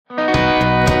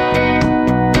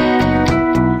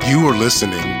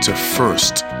listening to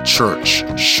First Church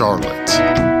Charlotte.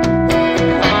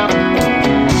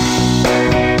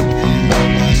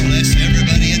 Bless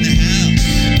everybody in the house.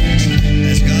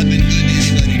 Has God been good to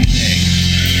anybody today?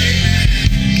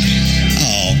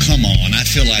 Oh, come on. I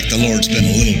feel like the Lord's been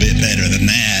a little bit better than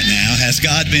that now. Has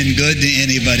God been good to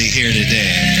anybody here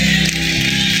today?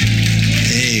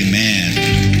 Amen.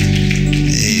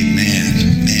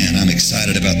 Amen. Man, I'm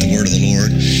excited about the word of the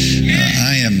Lord.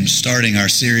 I am starting our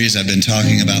series I've been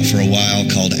talking about for a while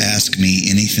called Ask Me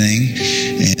Anything.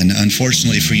 And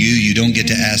unfortunately for you, you don't get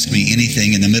to ask me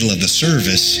anything in the middle of the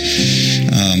service.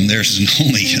 There's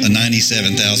only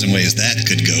 97,000 ways that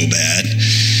could go bad.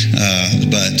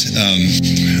 But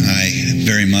I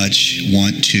very much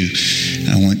want to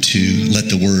let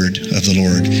the word of the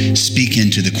Lord speak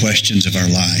into the questions of our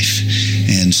life.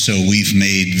 And so we've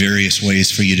made various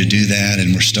ways for you to do that,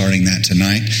 and we're starting that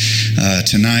tonight.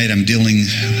 Tonight I'm dealing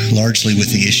largely with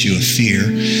the issue of fear,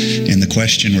 and the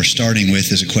question we're starting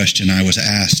with is a question I was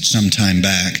asked some time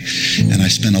back, and I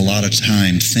spent a lot of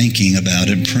time thinking about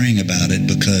it, praying about it,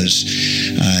 because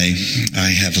I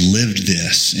have lived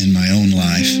this in my own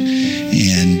life.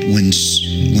 And when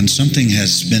something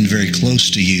has been very close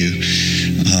to you,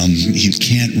 you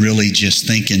can't really just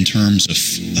think in terms of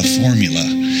a formula.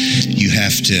 You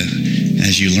have to,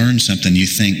 as you learn something, you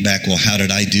think back, well, how did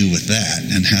I do with that?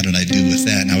 And how did I do with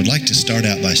that? And I would like to start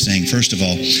out by saying, first of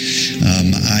all,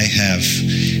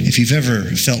 if you've ever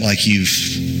felt like you've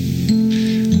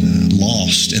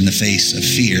lost in the face of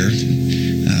fear,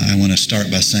 I want to start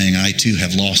by saying I too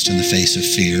have lost in the face of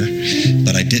fear,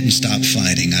 but I didn't stop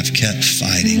fighting. I've kept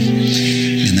fighting.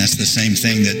 And that's the same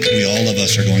thing that all of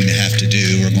us are going to have to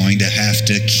do. We're going to have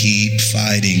to keep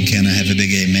fighting. Can I have a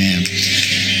big amen?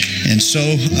 And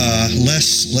so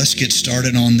let's get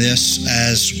started on this,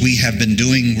 as we have been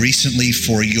doing recently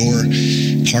for your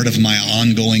part of my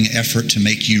ongoing effort to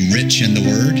make you rich in the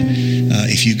Word.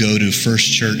 If you go to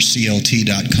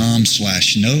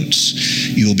firstchurchclt.com/notes,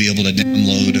 you will be able to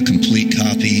download a complete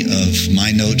copy of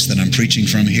my notes that I'm preaching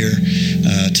from here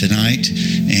tonight.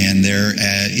 And there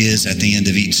is, at the end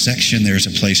of each section, there's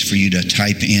a place for you to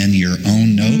type in your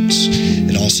own notes.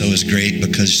 It also is great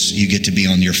because you get to be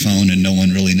on your phone and no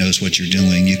one really knows what you're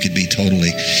doing. You could be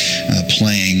totally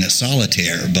playing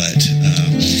solitaire, but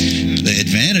the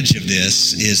advantage of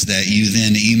this is that you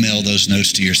then email those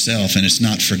notes to yourself, and it's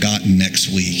not forgotten next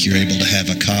week. You're able to have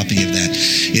a copy of that.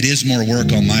 It is more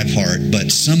work on my part,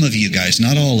 but some of you guys,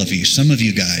 not all of you, some of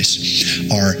you guys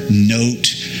are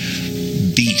note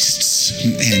beasts,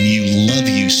 and you love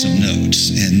you some notes,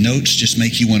 and notes just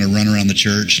make you want to run around the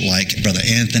church like Brother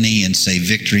Anthony and say,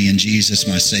 "Victory in Jesus,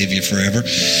 my Savior forever."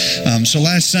 So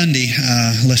last Sunday,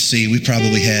 let's see, we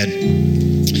probably had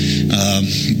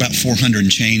about 400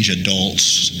 and change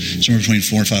adults, somewhere between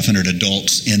 400 and 500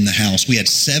 adults in the house. We had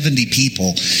 70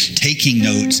 people taking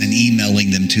notes and emailing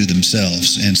them to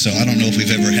themselves. And so I don't know if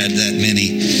we've ever had that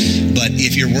many. But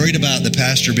if you're worried about the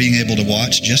pastor being able to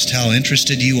watch just how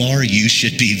interested you are, you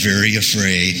should be very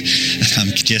afraid.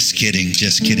 I'm just kidding.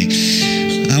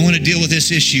 I want to deal with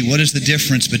this issue. What is the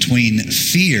difference between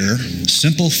fear,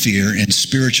 simple fear, and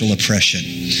spiritual oppression?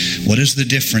 What is the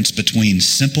difference between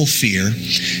simple fear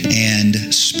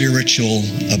and spiritual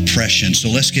oppression? So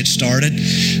let's get started.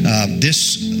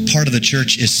 This part of the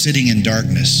church is sitting in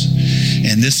darkness,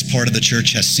 and this part of the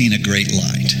church has seen a great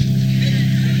light.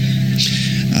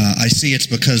 I see it's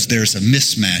because there's a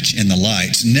mismatch in the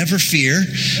lights. Never fear.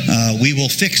 We will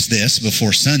fix this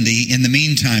before Sunday. In the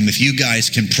meantime, if you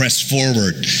guys can press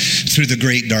forward through the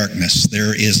great darkness,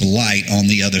 there is light on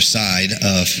the other side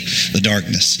of the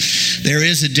darkness. There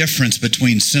is a difference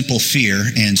between simple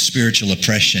fear and spiritual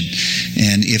oppression.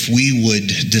 And if we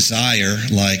would desire,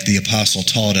 like the apostle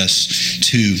taught us,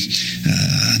 to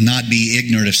not be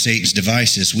ignorant of Satan's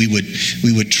devices, we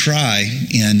would try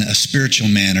in a spiritual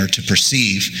manner to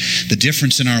perceive the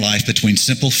difference in our life between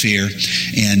simple fear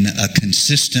and a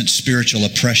consistent spiritual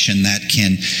oppression that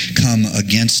can come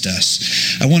against us.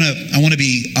 I want to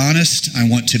be honest, I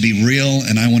want to be real,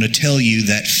 and I want to tell you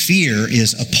that fear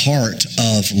is a part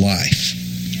of life.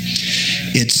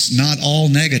 It's not all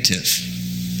negative.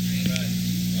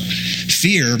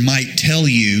 Fear might tell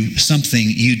you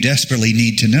something you desperately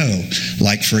need to know.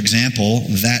 Like, for example,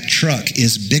 that truck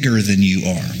is bigger than you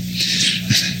are.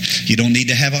 You don't need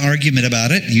to have an argument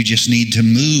about it. You just need to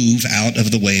move out of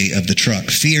the way of the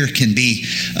truck. Fear can be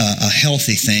a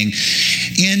healthy thing.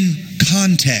 In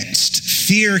context,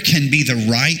 fear can be the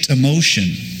right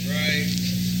emotion. Right.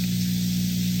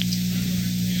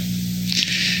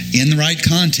 In the right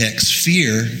context,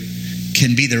 fear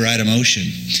can be the right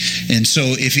emotion. And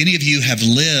so if any of you have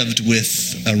lived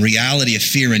with a reality of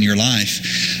fear in your life,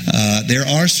 there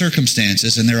are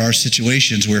circumstances and there are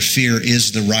situations where fear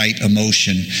is the right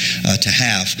emotion to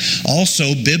have.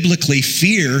 Also, biblically,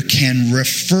 fear can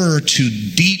refer to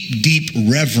deep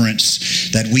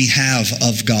reverence that we have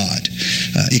of God.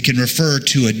 It can refer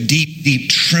to a deep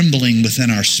trembling within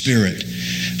our spirit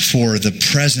for the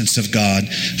presence of God,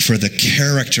 for the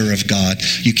character of God.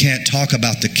 You can't talk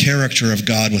about the character of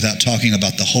God without talking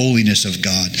about the holiness of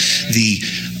God, the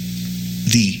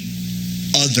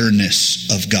otherness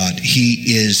of God. He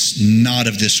is not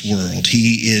of this world.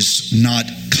 He is not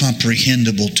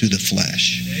comprehensible to the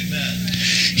flesh. Amen.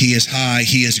 He is high.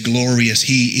 He is glorious.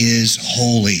 He is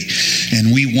holy.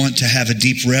 And we want to have a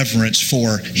deep reverence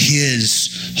for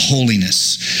His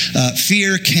holiness.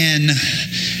 Fear can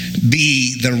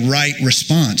be the right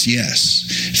response, yes.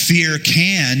 Fear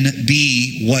can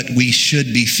be what we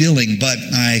should be feeling, but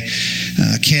I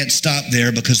can't stop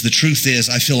there, because the truth is,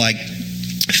 I feel like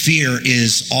fear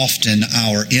is often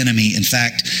our enemy. In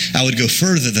fact, I would go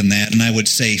further than that, and I would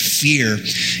say fear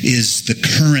is the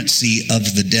currency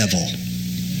of the devil.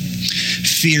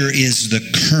 Fear is the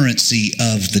currency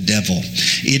of the devil.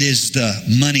 It is the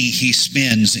money he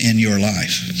spends in your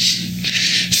life.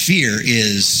 Fear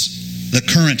is the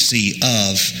currency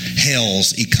of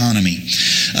hell's economy.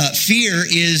 Fear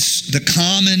is the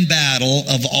common battle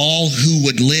of all who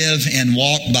would live and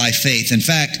walk by faith. In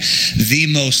fact, the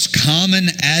most common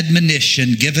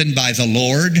admonition given by the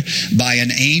Lord, by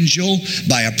an angel,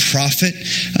 by a prophet,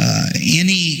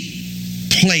 any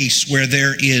place where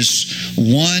there is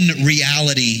one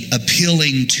reality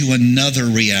appealing to another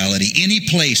reality, any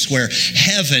place where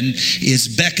heaven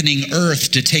is beckoning earth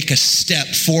to take a step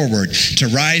forward, to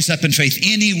rise up in faith,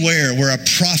 anywhere where a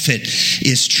prophet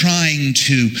is trying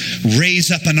to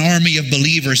raise up an army of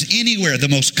believers, anywhere,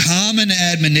 the most common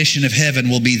admonition of heaven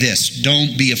will be this: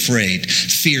 don't be afraid,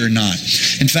 fear not.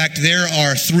 In fact, there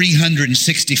are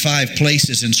 365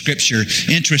 places in Scripture,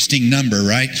 interesting number,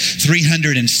 right?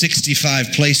 365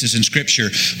 places in Scripture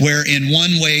where in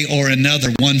one way or another,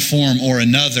 one form or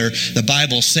another, the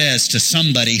Bible says to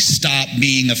somebody, stop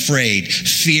being afraid,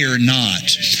 fear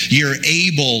not. You're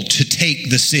able to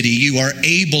take the city. You are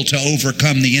able to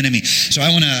overcome the enemy. So I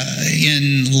want to,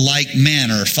 in like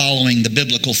manner, following the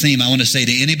biblical theme, I want to say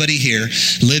to anybody here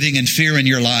living in fear in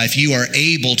your life, you are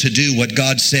able to do what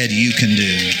God said you can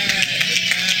do.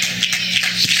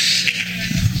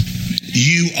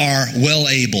 You are well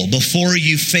able. Before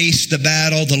you faced the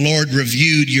battle, the Lord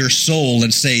reviewed your soul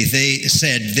and they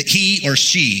said that he or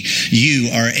she, you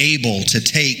are able to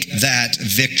take that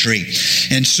victory.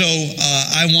 And so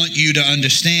I want you to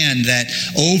understand that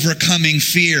overcoming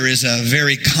fear is a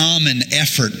very common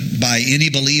effort by any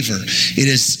believer. It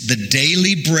is the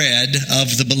daily bread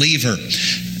of the believer.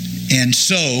 And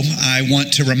so I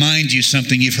want to remind you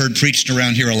something you've heard preached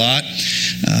around here a lot.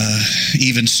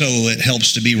 Even so, it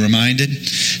helps to be reminded.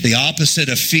 The opposite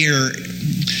of fear,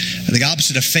 the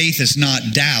opposite of faith is not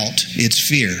doubt, it's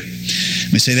fear.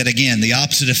 Let me say that again. The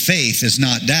opposite of faith is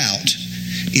not doubt,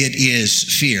 it is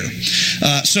fear.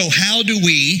 So how do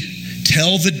we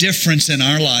tell the difference in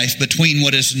our life between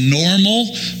what is normal,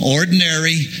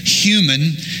 ordinary,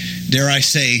 human, dare I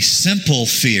say, simple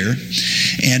fear,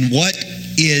 and what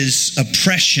is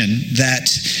oppression that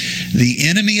the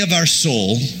enemy of our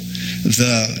soul,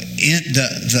 the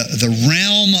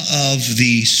realm of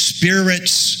the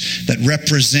spirits that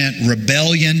represent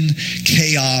rebellion,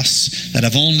 chaos, that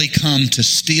have only come to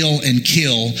steal and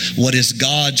kill what is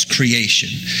God's creation.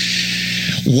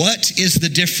 What is the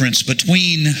difference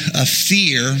between a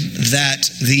fear that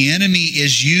the enemy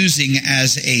is using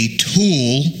as a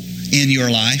tool in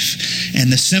your life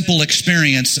and the simple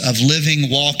experience of living,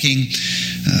 walking,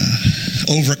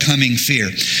 overcoming fear?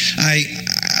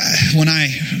 When I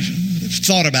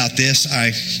thought about this,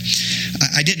 I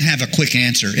didn't have a quick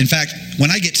answer. In fact, when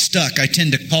I get stuck, I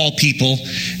tend to call people,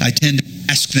 I tend to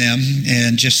ask them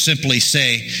and just simply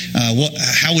say,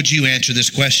 how would you answer this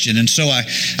question? And so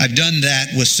I've done that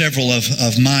with several of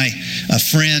my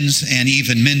friends and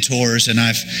even mentors, and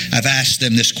I've asked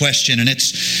them this question, and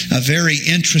it's a very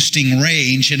interesting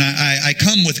range, and I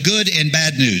come with good and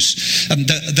bad news.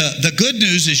 The good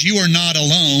news is you are not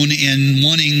alone in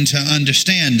wanting to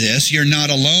understand this. You're not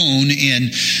alone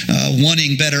in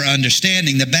wanting better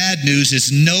understanding. The bad news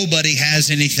is nobody has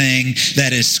anything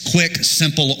that is quick,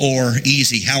 simple, or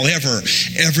easy. However,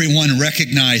 everyone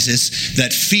recognizes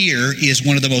that fear is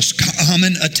one of the most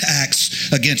common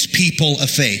attacks against people of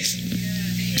faith.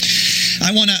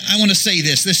 I want to say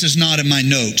this. This is not in my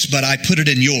notes, but I put it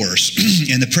in yours.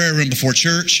 In the prayer room before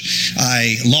church,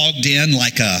 I logged in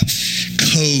like a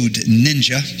code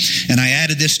ninja, and I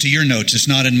added this to your notes. It's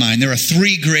not in mine. There are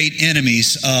 3 great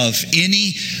enemies of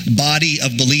any body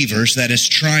of believers that is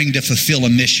trying to fulfill a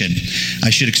mission. I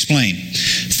should explain.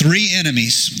 3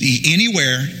 enemies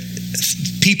anywhere.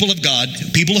 People of God,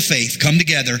 people of faith come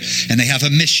together and they have a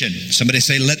mission. Somebody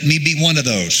say, let me be one of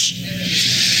those.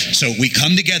 So we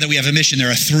come together, we have a mission.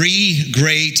 There are 3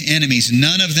 great enemies.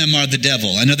 None of them are the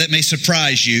devil. I know that may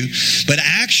surprise you, but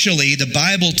actually the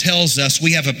Bible tells us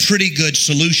we have a pretty good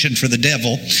solution for the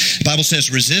devil. The Bible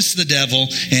says, resist the devil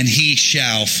and he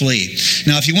shall flee.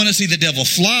 Now, if you want to see the devil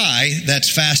fly, that's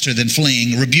faster than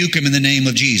fleeing. Rebuke him in the name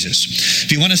of Jesus.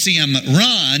 If you want to see him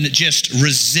run, just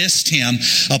resist him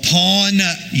upon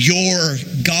your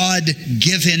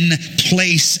God-given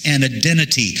place and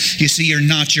identity. You see, you're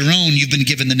not your own. You've been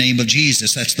given the name of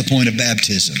Jesus. That's the point of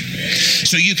baptism.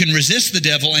 So you can resist the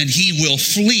devil and he will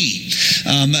flee.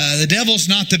 The devil's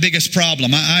not the biggest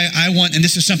problem. I want, and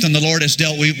this is something the Lord has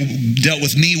dealt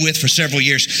with me with for several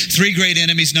years. 3 great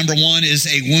enemies. Number 1 is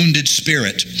a wounded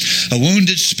spirit. A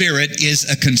wounded spirit is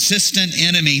a consistent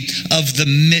enemy of the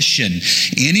mission.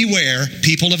 Anywhere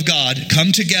people of God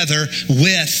come together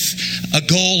with a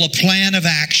goal, a plan of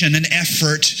action, an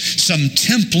effort, some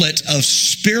template of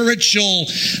spiritual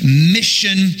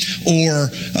mission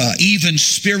or even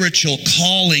spiritual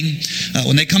calling.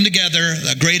 When they come together,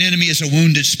 a great enemy is a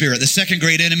wounded spirit. The second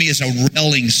great enemy is a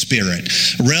railing spirit.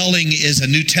 Railing is a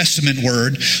New Testament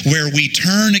word where we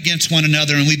turn against one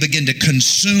another and we begin to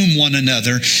consume one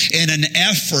another in an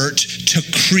effort to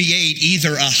create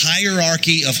either a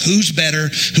hierarchy of who's better,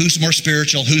 who's more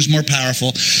spiritual, who's more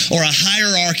powerful, or a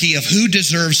hierarchy of who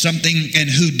deserves something and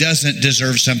who doesn't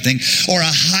deserve something, or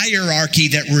a hierarchy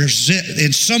that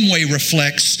in some way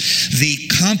reflects the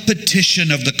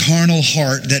competition of the carnal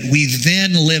heart that we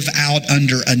then live out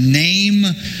under a name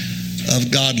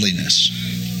of godliness.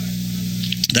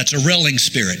 That's a railing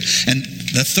spirit. And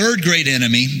the third great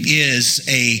enemy is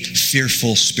a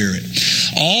fearful spirit.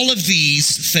 All of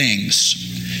these things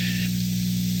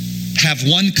have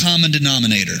one common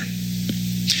denominator.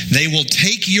 They will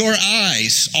take your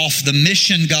eyes off the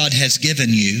mission God has given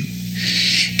you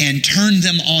and turn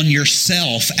them on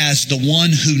yourself as the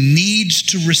one who needs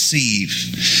to receive,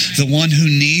 the one who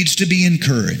needs to be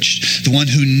encouraged, the one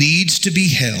who needs to be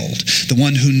held, the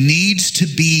one who needs to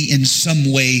be in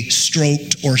some way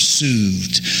stroked or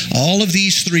soothed. All of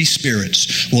these 3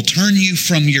 spirits will turn you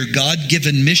from your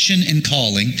God-given mission and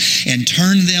calling and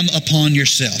turn them upon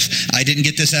yourself. I didn't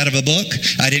get this out of a book.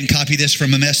 I didn't copy this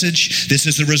from a message. This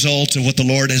is the result of what the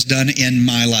Lord has done in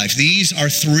my life. These are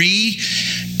 3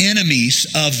 enemies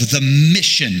of the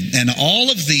mission. And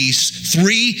all of these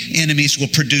 3 enemies will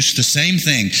produce the same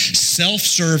thing: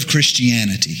 self-serve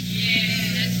Christianity. Yeah,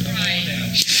 that's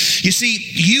right. You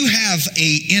see, you have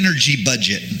an energy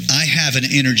budget. I have an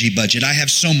energy budget. I have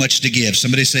so much to give.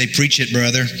 Somebody say, preach it,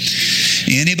 brother.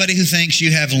 Anybody who thinks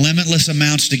you have limitless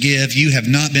amounts to give, you have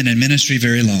not been in ministry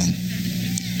very long.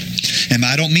 And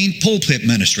I don't mean pulpit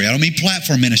ministry. I don't mean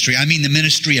platform ministry. I mean the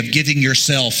ministry of giving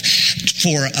yourself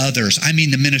for others. I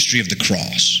mean the ministry of the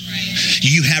cross.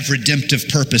 You have redemptive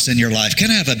purpose in your life. Can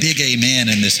I have a big amen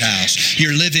in this house?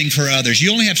 You're living for others.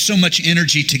 You only have so much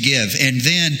energy to give, and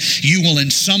then you will in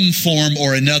some form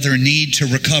or another need to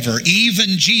recover.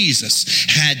 Even Jesus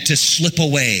had to slip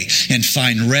away and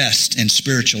find rest and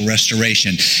spiritual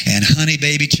restoration. And honey,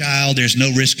 baby child, there's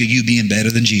no risk of you being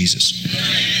better than Jesus.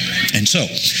 And so,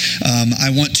 I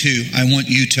want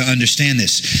you to understand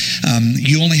this.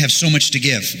 You only have so much to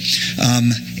give.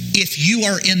 If you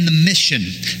are in the mission,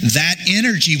 that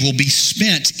energy will be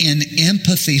spent in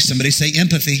empathy. Somebody say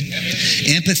empathy.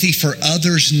 Empathy for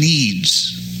others'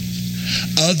 needs,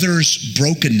 others'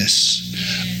 brokenness,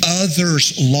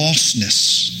 others'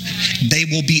 lostness. They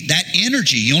will be, that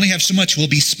energy, you only have so much, will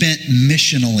be spent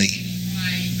missionally.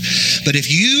 But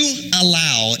if you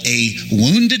allow a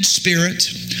wounded spirit,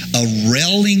 a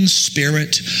railing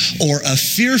spirit, or a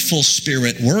fearful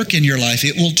spirit work in your life,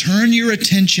 it will turn your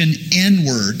attention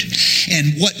inward.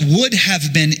 And what would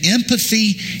have been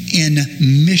empathy in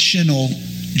missional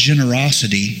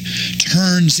generosity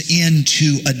turns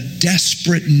into a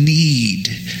desperate need.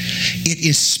 It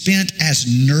is spent as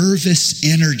nervous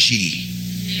energy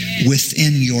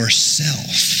within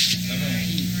yourself.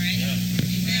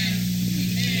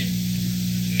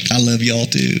 I love y'all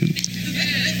too.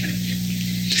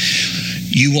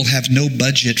 You will have no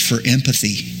budget for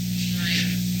empathy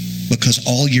because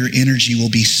all your energy will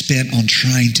be spent on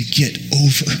trying to get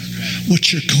over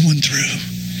what you're going through,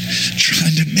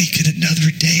 trying to make it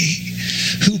another day.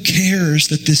 Who cares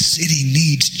that this city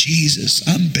needs Jesus?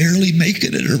 I'm barely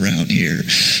making it around here.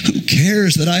 Who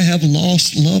cares that I have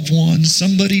lost loved ones?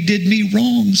 Somebody did me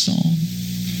wrong, song.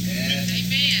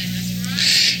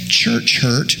 Church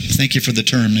hurt, thank you for the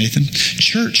term, Nathan.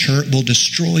 Church hurt will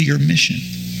destroy your mission.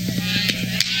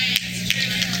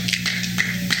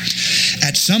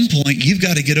 At some point, you've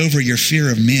got to get over your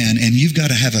fear of men, and you've got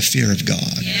to have a fear of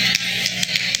God.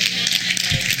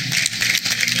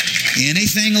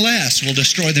 Anything less will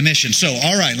destroy the mission. So,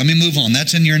 all right, let me move on.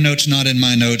 That's in your notes, not in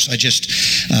my notes. I just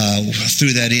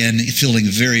threw that in, feeling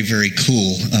very, very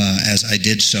cool as I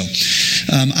did so.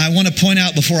 I want to point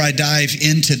out before I dive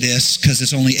into this, because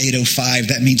it's only 8:05,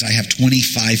 that means I have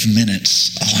 25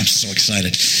 minutes. Oh, I'm so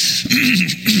excited.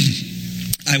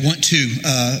 I want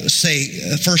to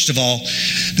say, first of all,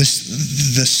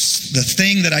 the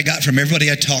thing that I got from everybody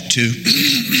I talked to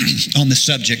on this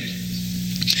subject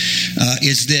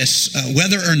is this: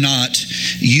 whether or not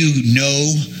you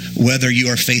know whether you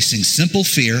are facing simple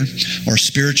fear or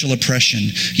spiritual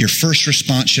oppression, your first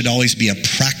response should always be a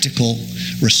practical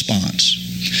response.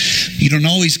 You don't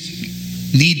always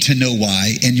need to know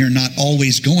why, and you're not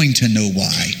always going to know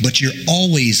why, but you're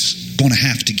always going to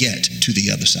have to get to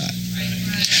the other side.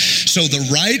 So the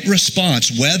right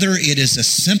response, whether it is a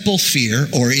simple fear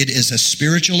or it is a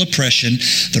spiritual oppression,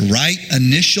 the right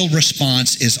initial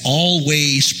response is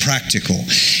always practical.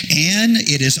 And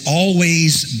it is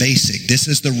always basic. This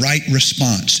is the right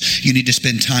response. You need to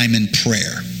spend time in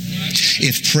prayer.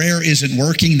 If prayer isn't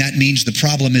working, that means the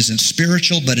problem isn't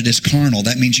spiritual, but it is carnal.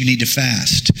 That means you need to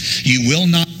fast. You will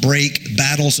not break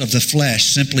battles of the flesh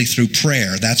simply through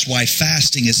prayer. That's why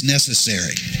fasting is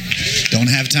necessary. Don't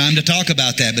have time to talk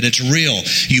about that, but it's real.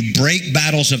 You break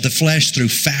battles of the flesh through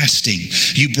fasting.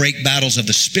 You break battles of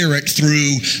the spirit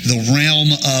through the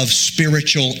realm of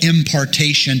spiritual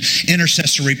impartation,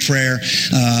 intercessory prayer,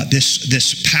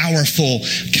 this powerful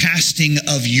casting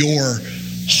of your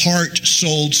heart,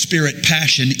 soul, spirit,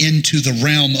 passion into the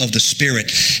realm of the spirit.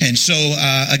 And so,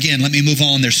 again, let me move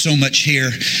on. There's so much here.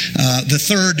 The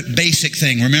third basic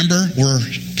thing, remember, we're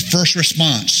first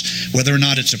response, whether or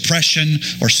not it's oppression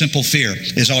or simple fear,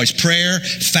 is always prayer,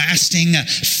 fasting,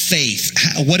 faith.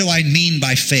 What do I mean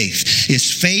by faith?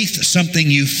 Is faith something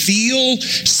you feel?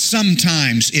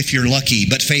 Sometimes, if you're lucky,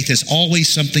 but faith is always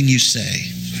something you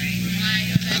say.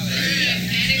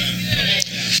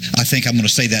 I think I'm going to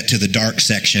say that to the dark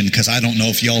section, because I don't know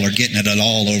if y'all are getting it at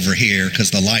all over here because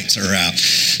the lights are out.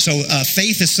 So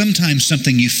faith is sometimes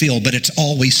something you feel, but it's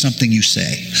always something you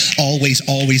say. Always,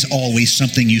 always, always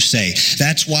something you say.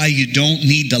 That's why you don't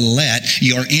need to let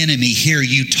your enemy hear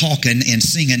you talking and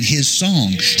singing his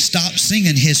song. Stop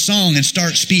singing his song and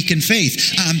start speaking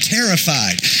faith. I'm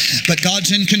terrified, but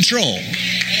God's in control.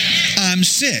 I'm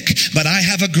sick, but I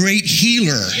have a great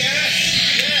healer.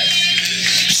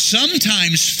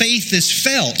 Sometimes faith is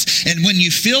felt, and when you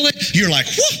feel it, you're like,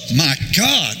 whoa, my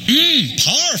God,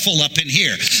 powerful up in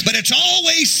here. But it's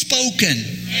always spoken.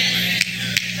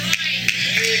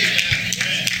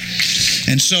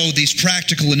 And so these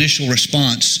practical initial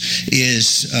response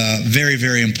is very,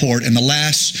 very important. And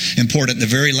the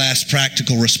very last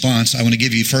practical response I want to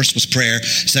give you, first was prayer,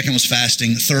 second was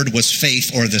fasting, third was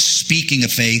faith, or the speaking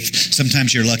of faith.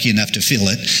 Sometimes you're lucky enough to feel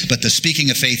it, but the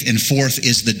speaking of faith, and fourth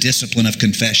is the discipline of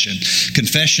confession.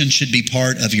 Confession should be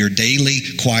part of your daily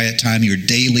quiet time, your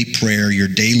daily prayer, your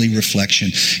daily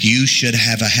reflection. You should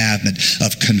have a habit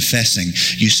of confessing.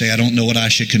 You say, I don't know what I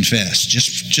should confess.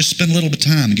 Just spend a little bit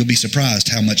of time and you'll be surprised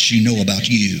how much you know about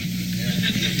you.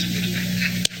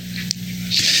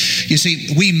 You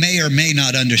see, we may or may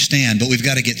not understand, but we've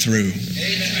got to get through.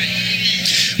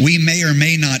 We may or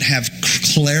may not have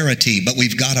clarity, but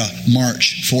we've got to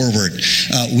march forward.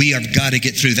 We have got to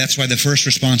get through. That's why the first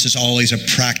response is always a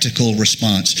practical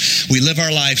response. We live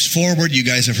our lives forward. You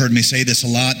guys have heard me say this a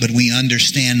lot, but we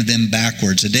understand them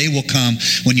backwards. A day will come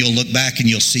when you'll look back and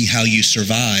you'll see how you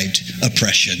survived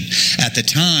oppression. At the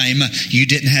time, you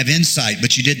didn't have insight,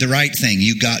 but you did the right thing.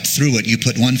 You got through it. You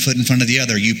put one foot in front of the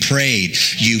other. You prayed.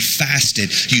 You fasted.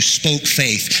 You spoke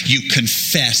faith. You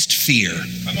confessed fear.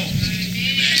 Come on.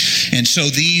 And so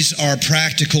these are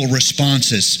practical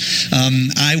responses.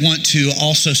 I want to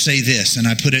also say this, and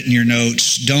I put it in your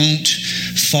notes. Don't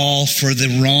fall for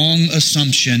the wrong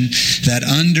assumption that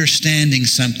understanding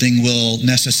something will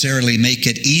necessarily make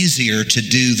it easier to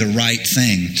do the right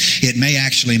thing. It may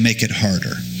actually make it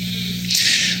harder.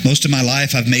 Most of my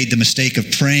life, I've made the mistake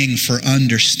of praying for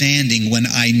understanding when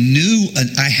I knew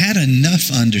I had enough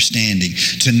understanding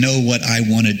to know what I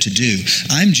wanted to do.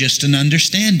 I'm just an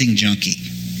understanding junkie.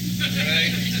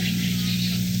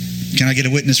 Can I get a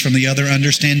witness from the other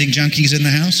understanding junkies in the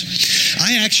house?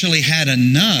 I actually had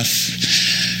enough.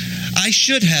 I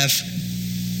should have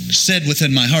said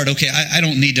within my heart, okay, I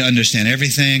don't need to understand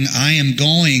everything. I am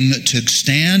going to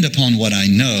stand upon what I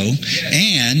know,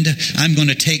 and I'm going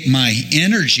to take my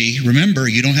energy. Remember,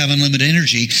 you don't have unlimited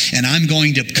energy, and I'm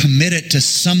going to commit it to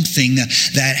something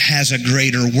that has a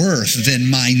greater worth than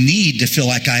my need to feel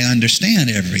like I understand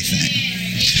everything.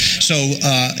 So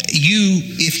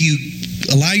if you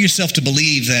allow yourself to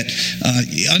believe that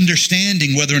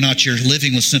understanding whether or not you're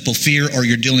living with simple fear or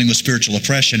you're dealing with spiritual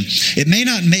oppression, it may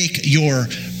not make your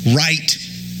right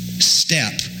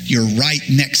step, your right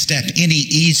next step, any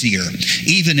easier,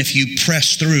 even if you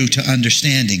press through to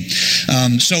understanding.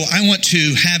 So I want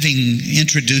to, having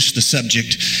introduced the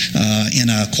subject in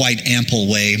a quite ample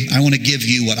way, I want to give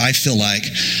you what I feel like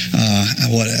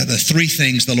the three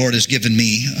things the Lord has given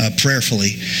me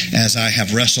prayerfully as I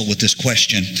have wrestled with this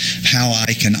question, how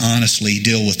I can honestly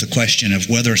deal with the question of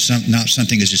whether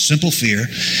something is just simple fear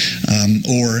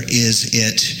or is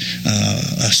it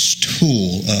a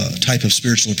tool, a type of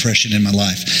spiritual oppression in my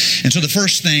life. And so the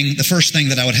first thing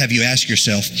that I would have you ask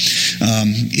yourself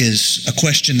is a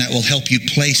question that will help you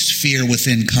place fear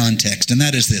within context, and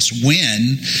that is this: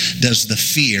 when does the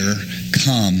fear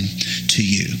come to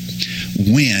you?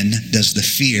 When does the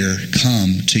fear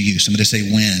come to you? Somebody say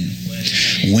when.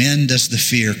 When does the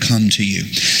fear come to you?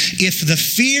 If the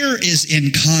fear is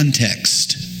in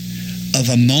context of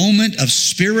a moment of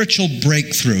spiritual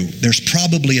breakthrough, there's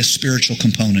probably a spiritual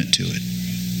component to it.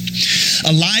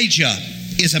 Elijah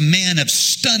is a man of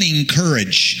stunning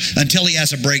courage until he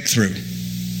has a breakthrough.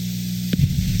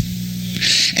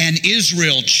 And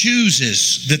Israel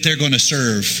chooses that they're going to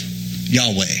serve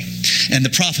Yahweh. And the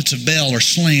prophets of Baal are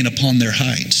slain upon their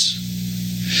heights.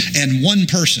 And one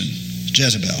person,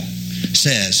 Jezebel,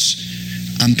 says,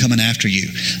 I'm coming after you.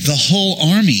 The whole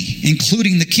army,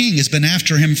 including the king, has been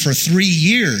after him for 3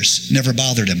 years, never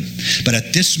bothered him. But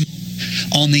at this moment,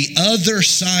 on the other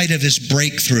side of his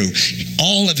breakthrough,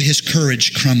 all of his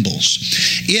courage crumbles.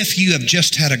 If you have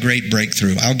just had a great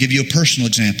breakthrough, I'll give you a personal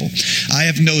example. I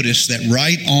have noticed that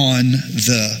right on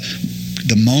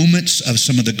the moments of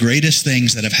some of the greatest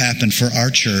things that have happened for our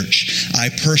church, I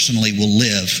personally will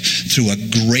live through a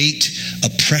great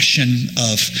oppression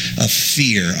of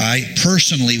fear. I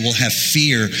personally will have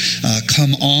fear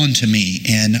come on to me,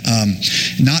 and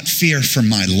not fear for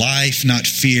my life, not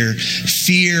fear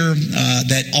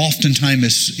that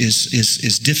oftentimes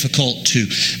is difficult to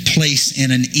place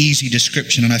in an easy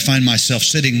description. And I find myself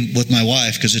sitting with my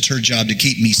wife because it's her job to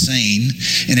keep me sane,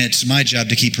 and it's my job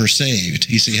to keep her saved.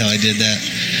 You see how I did that?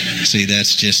 See,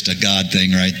 that's just a God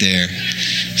thing right there.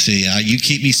 See, you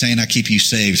keep me sane, I keep you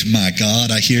saved. My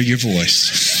God, I hear your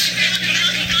voice.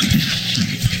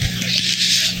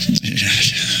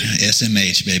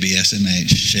 SMH, baby,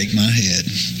 SMH. Shake my head.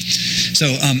 So,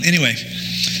 anyway,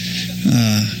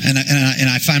 and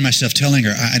I find myself telling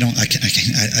her, I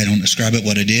don't describe it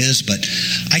what it is, but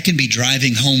I can be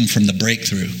driving home from the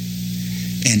breakthrough,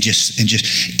 and just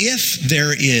if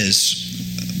there is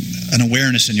an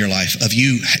awareness in your life of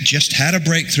you just had a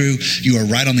breakthrough, you are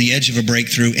right on the edge of a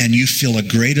breakthrough, and you feel a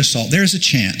great assault, there's a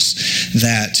chance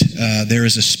that there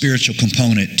is a spiritual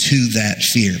component to that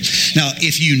fear. Now,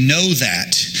 if you know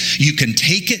that, you can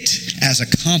take it as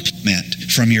a compliment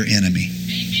from your enemy.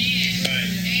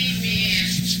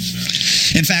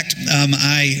 In fact,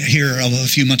 a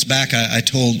few months back, I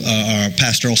told our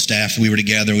pastoral staff, we were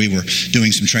together, we were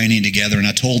doing some training together, and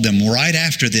I told them right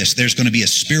after this, there's going to be a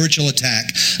spiritual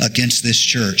attack against this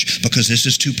church because this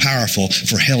is too powerful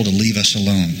for hell to leave us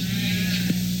alone.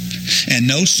 And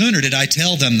no sooner did I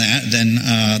tell them that than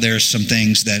there's some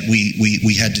things that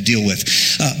we had to deal with.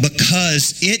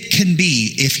 Because it can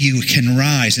be, if you can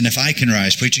rise, and if I can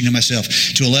rise, preaching to myself,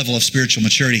 to a level of spiritual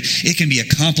maturity, it can be a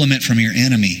compliment from your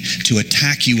enemy to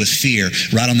attack you with fear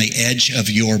right on the edge of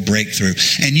your breakthrough.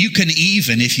 And you can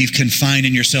even, if you can find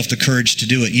in yourself the courage to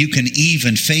do it, you can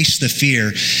even face the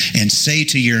fear and say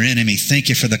to your enemy, thank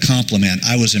you for the compliment.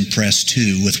 I was impressed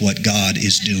too with what God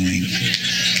is doing.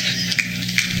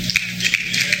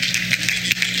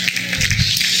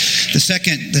 The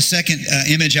second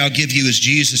image I'll give you is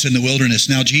Jesus in the wilderness.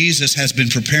 Now, Jesus has been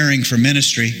preparing for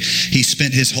ministry. He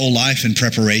spent his whole life in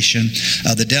preparation.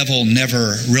 The devil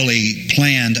never really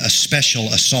planned a special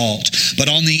assault. But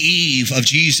on the eve of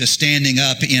Jesus standing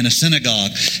up in a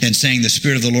synagogue and saying, the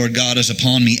Spirit of the Lord God is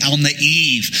upon me, on the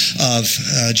eve of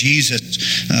Jesus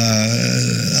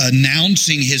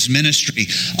announcing his ministry,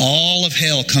 all of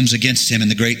hell comes against him in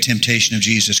the great temptation of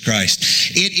Jesus Christ.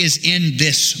 It is in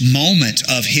this moment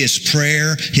of his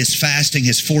prayer, his fasting,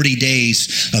 his 40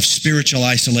 days of spiritual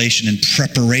isolation and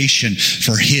preparation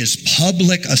for his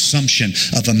public assumption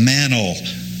of a mantle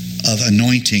of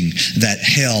anointing that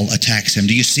hell attacks him.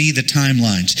 Do you see the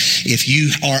timelines? If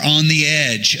you are on the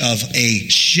edge of a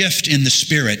shift in the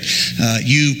spirit,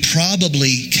 you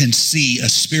probably can see a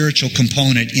spiritual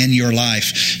component in your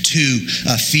life to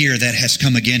fear that has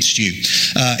come against you.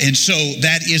 And so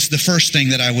that is the first thing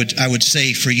that I would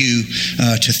say for you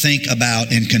to think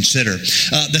about and consider.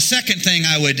 The second thing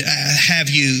I would have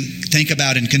you think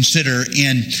about and consider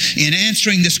in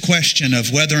answering this question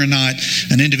of whether or not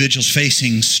an individual's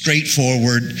facing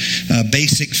straightforward,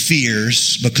 basic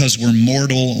fears because we're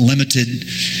mortal, limited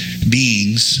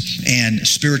beings and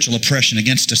spiritual oppression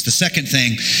against us. The second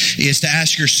thing is to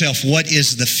ask yourself, what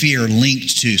is the fear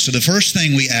linked to? So the first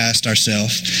thing we asked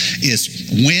ourselves is,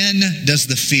 when does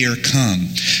the fear come?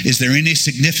 Is there any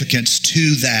significance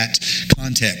to that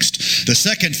context? The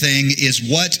second thing is,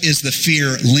 what is the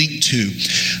fear linked to?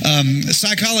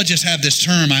 Psychologists have this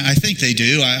term. I think they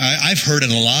do. I've heard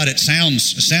it a lot. It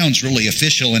sounds really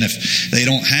official, and if they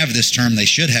don't have this term, they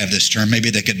should have this term. Maybe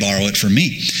they could borrow it from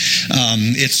me.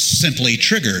 It's simply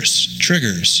triggers.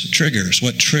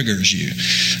 What triggers you?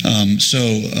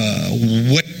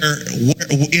 Where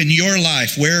in your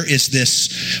life, where is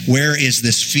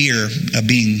this fear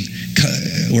being?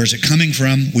 Where is it coming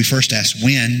from? We first asked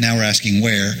when. Now we're asking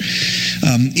where.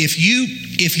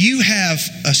 If you have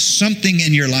something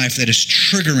in your life that is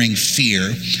triggering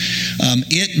fear,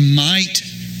 it might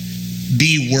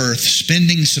be worth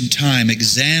spending some time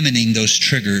examining those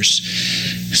triggers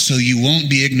so you won't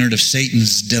be ignorant of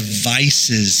Satan's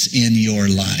devices in your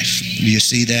life. Do you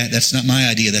see that? That's not my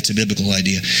idea. That's a biblical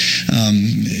idea.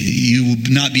 You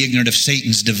will not be ignorant of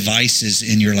Satan's devices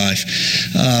in your life.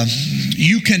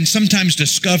 You can sometimes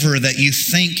discover that you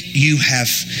think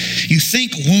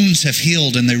wounds have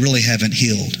healed and they really haven't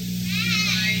healed.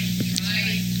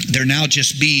 They're now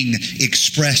just being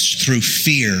expressed through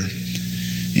fear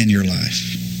in your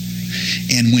life.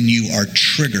 And when you are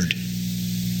triggered,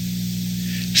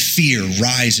 fear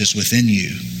rises within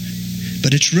you.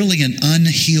 But it's really an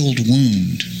unhealed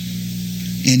wound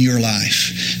in your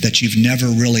life that you've never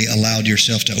really allowed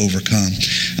yourself to overcome.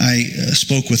 I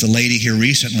spoke with a lady here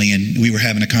recently, and we were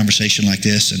having a conversation like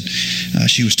this, and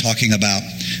she was talking about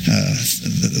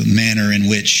the manner in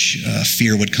which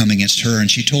fear would come against her,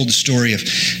 and she told the story of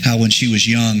how when she was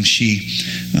young, she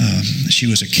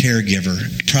was a caregiver,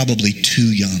 probably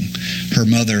too young. Her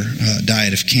mother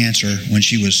died of cancer when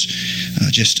she was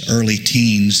just early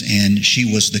teens, and she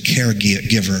was the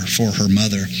caregiver for her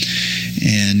mother.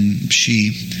 And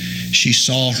she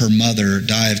saw her mother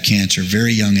die of cancer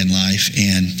very young in life,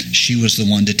 and she was the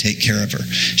one to take care of her.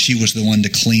 She was the one to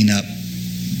clean up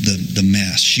the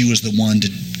mess. She was the one to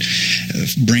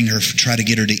bring her, try to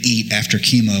get her to eat after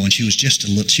chemo, and she was just a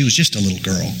little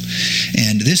girl.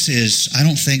 And this is, I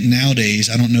don't think nowadays,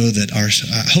 I don't know that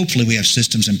hopefully we have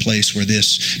systems in place where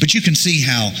but you can see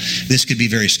how this could be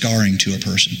very scarring to a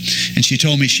person. And she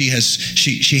told me she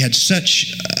had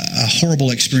such a horrible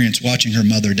experience watching her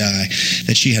mother die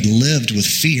that she had lived with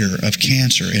fear of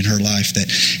cancer in her life,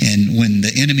 and when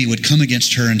the enemy would come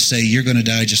against her and say, "You're going to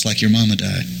die just like your mama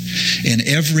died," and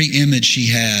every image she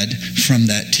had from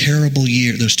those terrible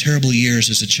years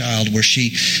as a child where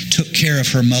she took care of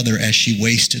her mother as she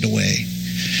wasted away,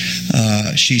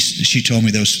 she told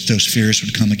me those fears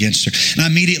would come against her. And I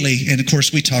immediately, and of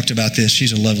course we talked about this,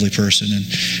 she's a lovely person,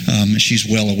 and she's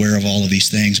well aware of all of these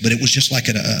things, but it was just like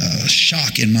a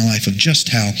shock in my life of just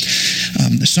how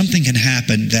something can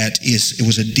happen it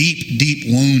was a deep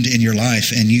wound in your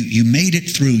life, and you made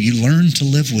it through, you learned to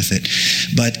live with it,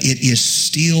 but it is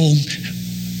still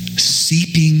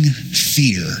seeping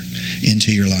fear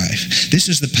into your life. This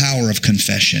is the power of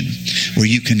confession, where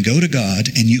you can go to God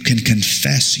and you can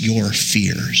confess your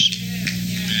fears.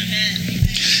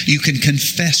 You can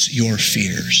confess your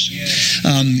fears.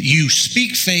 You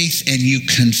speak faith and you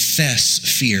confess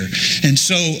fear. And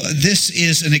so this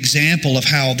is an example of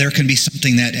how there can be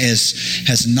something that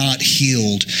has not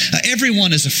healed.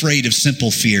 Everyone is afraid of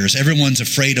simple fears. Everyone's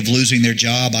afraid of losing their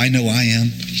job. I know I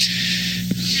am.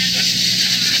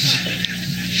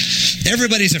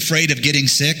 Everybody's afraid of getting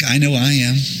sick. I know I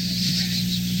am.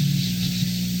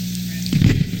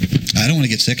 I don't want to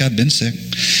get sick. I've been sick.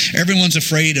 Everyone's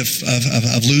afraid of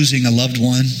losing a loved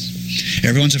one.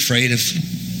 Everyone's afraid of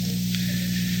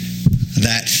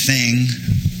that thing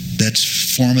that's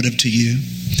formative to you.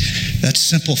 That's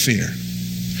simple fear.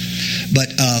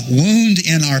 But a wound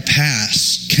in our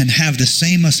past can have the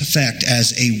same effect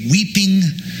as a weeping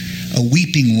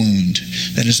wound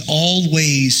that is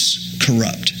always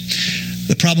corrupt.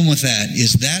 The problem with that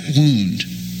is that wound,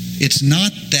 it's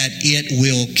not that it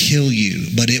will kill you,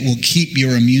 but it will keep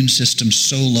your immune system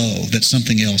so low that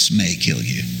something else may kill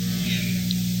you.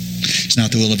 It's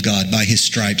not the will of God. By His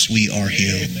stripes we are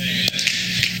healed.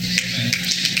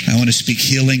 I want to speak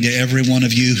healing to every one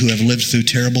of you who have lived through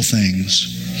terrible things.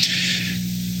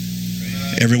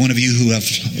 Every one of you who have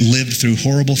lived through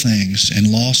horrible things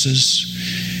and losses,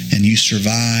 and you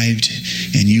survived,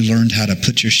 and you learned how to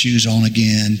put your shoes on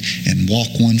again and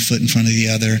walk one foot in front of the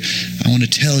other. I want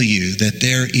to tell you that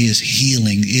there is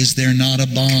healing. Is there not a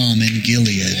balm in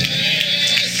Gilead?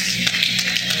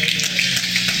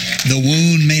 The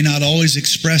wound may not always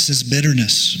express as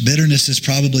bitterness. Bitterness is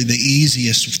probably the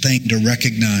easiest thing to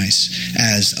recognize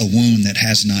as a wound that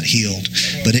has not healed.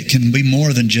 But it can be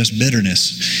more than just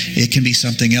bitterness. It can be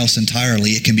something else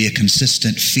entirely. It can be a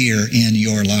consistent fear in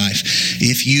your life.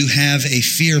 If you have a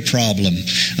fear problem,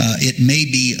 it may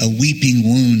be a weeping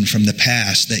wound from the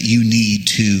past that you need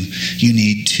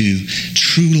to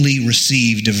truly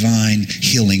receive divine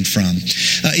healing from.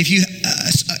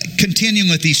 Continuing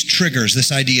with these triggers,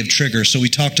 this idea of triggers. So we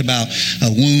talked about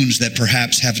wounds that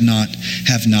perhaps have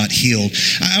not healed.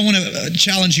 I want to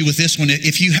challenge you with this one.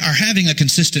 If you are having a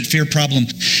consistent fear problem,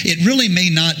 it really may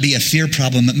not be a fear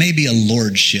problem. It may be a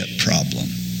lordship problem.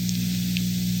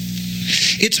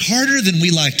 It's harder than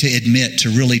we like to admit to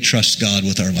really trust God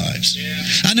with our lives.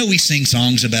 Yeah. I know we sing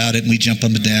songs about it and we jump up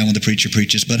and down when the preacher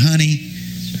preaches, but honey,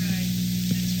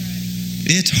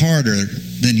 it's harder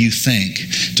than you think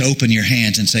to open your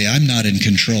hands and say, I'm not in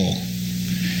control.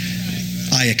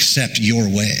 I accept your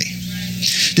way.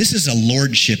 This is a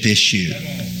lordship issue.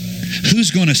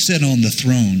 Who's going to sit on the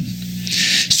throne?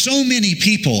 So many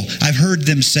people, I've heard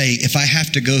them say, if I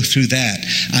have to go through that,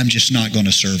 I'm just not going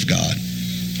to serve God.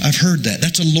 I've heard that.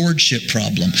 That's a lordship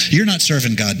problem. You're not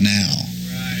serving God now.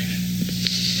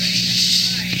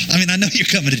 I mean, I know you're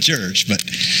coming to church, but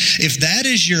if that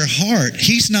is your heart,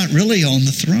 He's not really on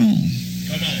the throne.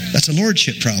 That's a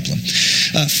lordship problem.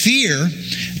 Fear,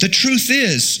 the truth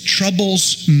is,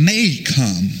 troubles may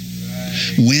come.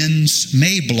 Winds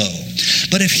may blow.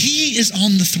 But if He is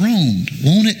on the throne,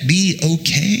 won't it be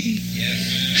okay?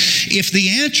 If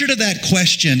the answer to that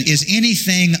question is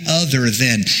anything other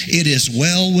than, it is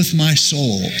well with my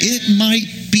soul, it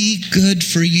might be good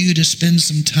for you to spend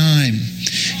some time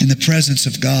in the presence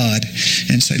of God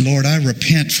and say, Lord, I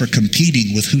repent for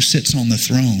competing with who sits on the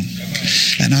throne.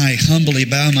 And I humbly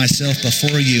bow myself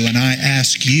before you and I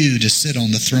ask you to sit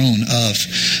on the throne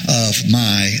of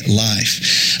my life.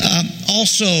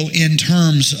 Also, in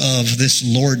terms of this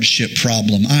lordship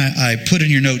problem, I put in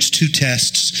your notes 2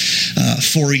 tests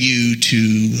for you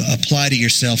to apply to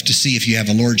yourself to see if you have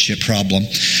a lordship problem.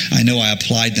 I know I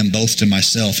applied them both to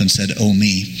myself and said, oh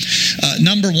me.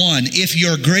 Number 1, if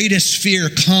your greatest fear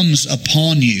comes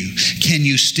upon you, can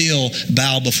you still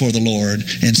bow before the Lord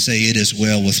and say, it is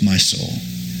well with my soul?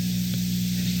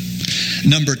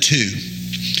 Number 2,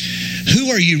 who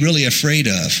are you really afraid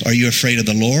of? Are you afraid of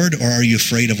the Lord, or are you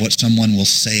afraid of what someone will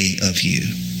say of you?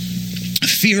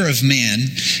 Fear of man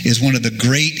is one of the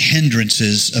great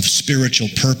hindrances of spiritual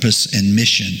purpose and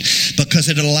mission, because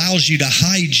it allows you to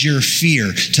hide your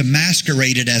fear, to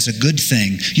masquerade it as a good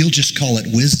thing. You'll just call it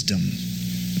wisdom.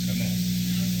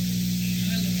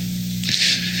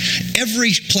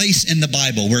 Every place in the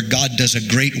Bible where God does a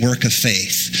great work of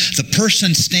faith, the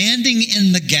person standing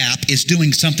in the gap is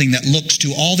doing something that looks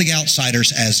to all the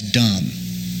outsiders as dumb.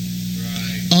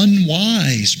 Right.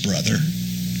 Unwise, brother.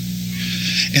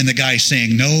 And the guy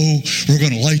saying, no, we're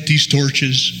going to light these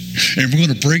torches, and we're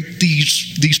going to break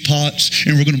these pots,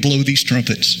 and we're going to blow these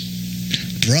trumpets.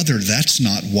 Brother, that's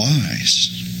not wise.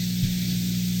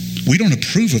 We don't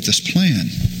approve of this plan.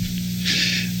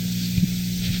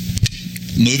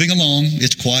 Moving along,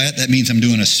 it's quiet. That means I'm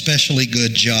doing a especially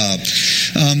good job.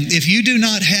 If you do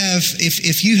not have,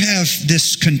 if you have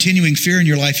this continuing fear in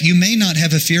your life, you may not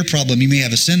have a fear problem. You may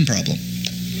have a sin problem.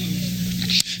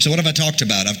 So what have I talked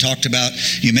about? I've talked about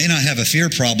you may not have a fear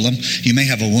problem, you may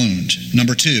have a wound.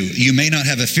 Number 2, you may not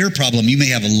have a fear problem, you may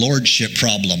have a lordship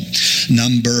problem.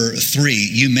 Number 3,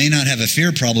 you may not have a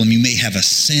fear problem, you may have a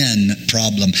sin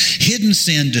problem. Hidden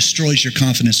sin destroys your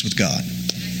confidence with God.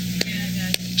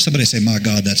 Somebody say, my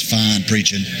God, that's fine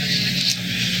preaching.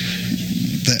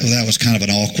 That was kind of an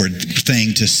awkward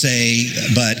thing to say,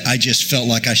 but I just felt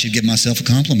like I should give myself a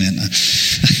compliment.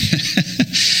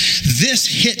 This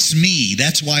hits me.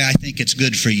 That's why I think it's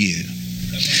good for you.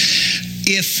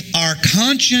 If our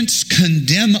conscience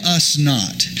condemn us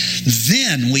not,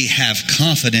 then we have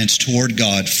confidence toward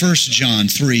God. 1 John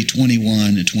 3,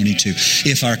 21 and 22.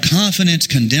 If our confidence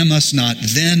condemn us not,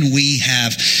 then we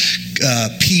have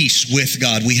peace with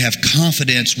God. We have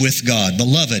confidence with God.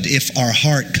 Beloved, if our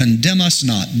heart condemn us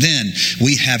not, then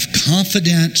we have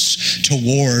confidence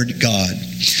toward God.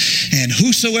 And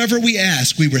whosoever we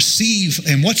ask, we receive,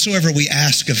 and whatsoever we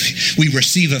ask of, we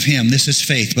receive of him. This is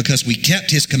faith, because we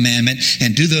kept his commandment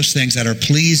and do those things that are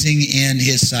pleasing in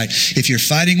his sight. If you're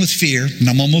fighting with fear, and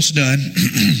I'm almost done,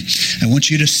 I want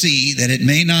you to see that it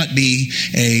may not be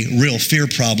a real fear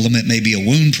problem. It may be a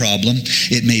wound problem.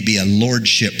 It may be a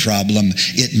lordship problem.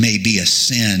 It may be a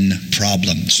sin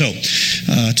problem. So,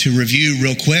 to review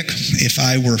real quick, if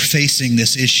I were facing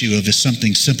this issue of is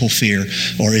something simple fear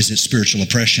or is it spiritual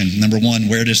oppression? Number one,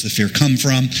 where does the fear come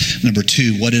from? Number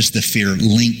two, what is the fear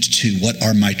linked to? What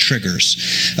are my triggers?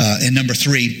 And number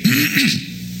three,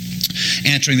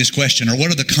 answering this question, or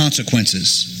what are the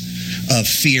consequences of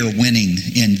fear winning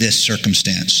in this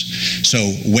circumstance? So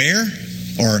where?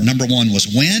 Or number one was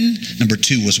when, number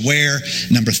two was where,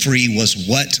 number three was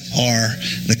what are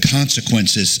the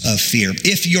consequences of fear.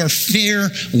 If your fear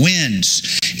wins,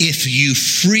 if you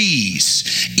freeze,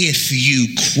 if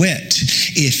you quit,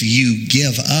 if you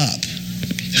give up,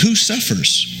 who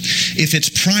suffers? If it's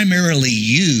primarily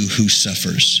you who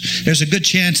suffers, there's a good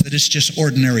chance that it's just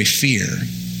ordinary fear.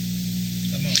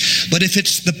 But if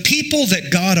it's the people that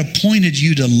God appointed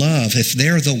you to love, if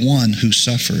they're the one who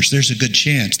suffers, there's a good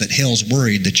chance that hell's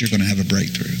worried that you're going to have a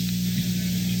breakthrough.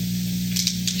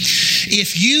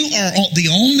 If you are the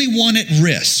only one at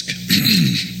risk,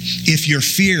 if your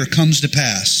fear comes to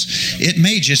pass, it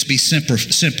may just be simple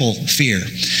fear.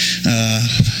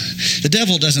 The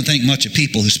devil doesn't think much of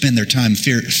people who spend their time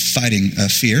fighting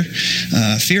fear.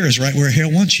 Fear is right where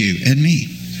hell wants you and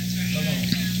me.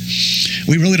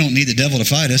 We really don't need the devil to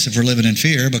fight us if we're living in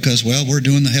fear because, well, we're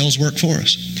doing the hell's work for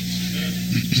us.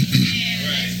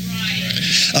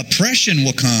 Oppression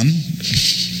will come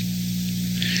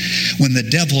when the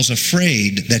devil's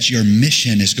afraid that your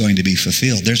mission is going to be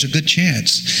fulfilled. There's a good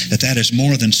chance that that is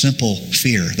more than simple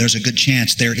fear. There's a good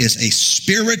chance there is a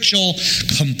spiritual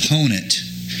component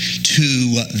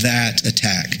to that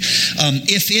attack.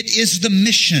 If it is the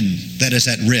mission that is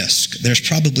at risk, there's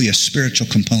probably a spiritual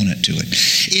component to it.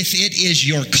 If it is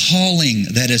your calling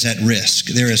that is at risk,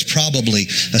 there is probably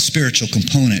a spiritual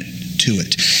component to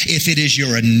it. If it is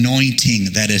your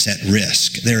anointing that is at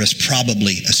risk, there is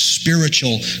probably a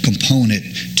spiritual component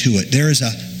to it. There is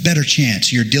a better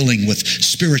chance you're dealing with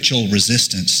spiritual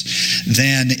resistance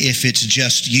than if it's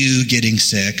just you getting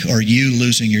sick or you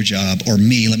losing your job or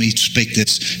me. Let me speak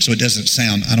this so it doesn't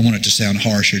sound, I don't want it to sound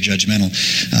harsh or judgmental.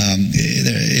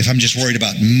 If I'm just worried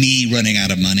about me running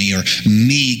out of money or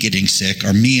me getting sick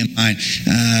or me and mine,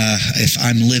 if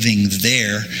I'm living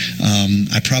there,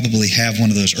 I probably have one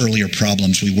of those earlier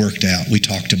problems we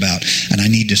talked about, and I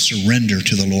need to surrender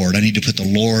to the Lord. I need to put the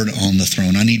Lord on the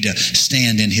throne. I need to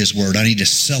stand in his word. I need to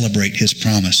celebrate his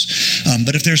promise.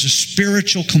 But if there's a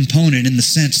spiritual component in the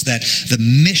sense that the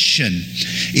mission,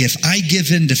 if I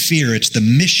give in to fear, it's the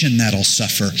mission that'll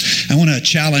suffer. I want to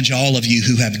challenge all of you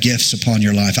who have gifts upon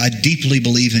your life. I deeply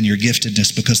believe in your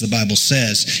giftedness because the Bible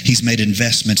says he's made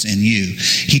investments in you.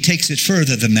 He takes it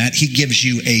further than that. He gives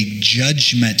you a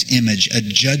judgment image, a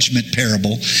judgment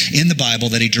parable in the Bible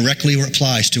that he directly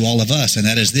applies to all of us, and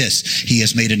that is this: he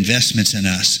has made investments in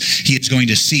us. He is going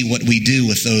to see what we do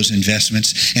with those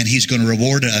investments, and he's going to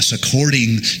reward us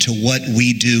according to what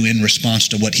we do in response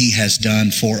to what he has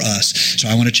done for us. So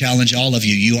I want to challenge all of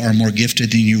you. You are more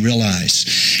gifted than you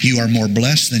realize. You are more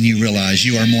blessed than you realize.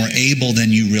 You are more able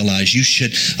than you realize. You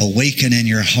should awaken in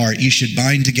your heart. You should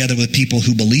bind together with people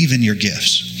who believe in your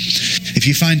gifts. If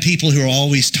you find people who are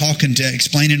always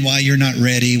explaining why you're not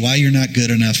ready, why you're not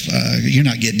good enough, you're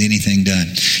not getting anything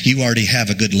done. You already have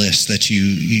a good list that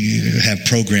you have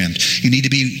programmed. You need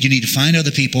to find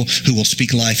other people who will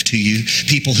speak life to you,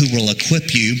 people who will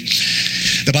equip you.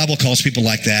 The Bible calls people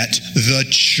like that the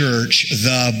church,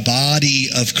 the body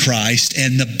of Christ,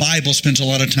 and the Bible spends a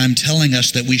lot of time telling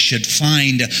us that we should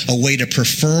find a way to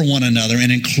prefer one another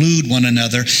and include one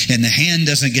another, and the hand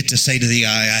doesn't get to say to the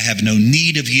eye, I have no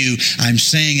need of you. I'm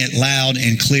saying it loud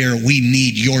and clear. We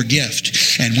need your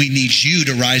gift, and we need you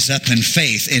to rise up in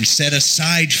faith and set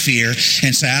aside fear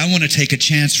and say, I want to take a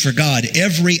chance for God.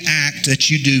 Every act that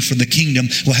you do for the kingdom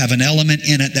will have an element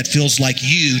in it that feels like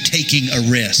you taking a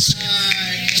risk.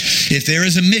 If there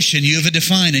is a mission you have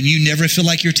defined and you never feel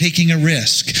like you're taking a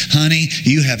risk, honey,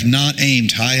 you have not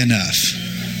aimed high enough.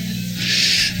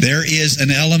 There is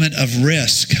an element of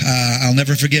risk. I'll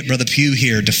never forget Brother Pugh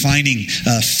here defining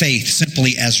faith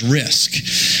simply as risk.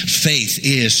 Faith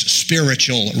is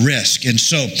spiritual risk. And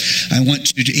so I want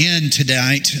to end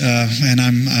tonight, and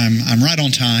I'm right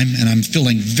on time, and I'm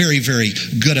feeling very, very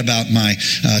good about my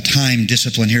time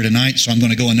discipline here tonight. So I'm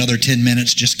going to go another 10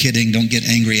 minutes. Just kidding. Don't get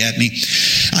angry at me.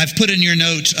 I've put in your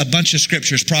notes a bunch of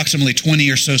scriptures, approximately 20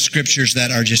 or so scriptures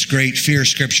that are just great fear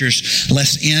scriptures.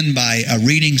 Let's end by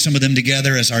reading some of them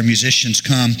together as our musicians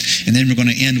come, and then we're going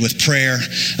to end with prayer.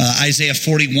 Isaiah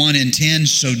 41:10,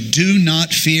 so do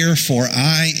not fear, for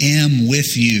I am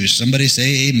with you. Somebody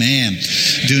say amen.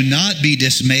 Do not be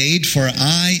dismayed, for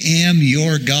I am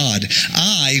your God.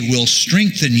 I will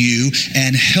strengthen you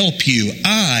and help you.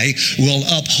 I will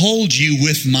uphold you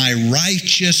with my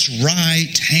righteous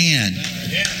right hand.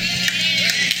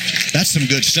 That's some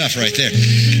good stuff right there.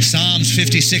 Psalms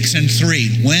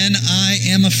 56:3. When I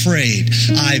am afraid,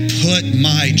 I put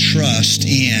my trust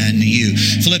in you.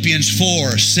 Philippians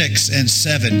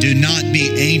 4:6-7. Do not be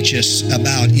anxious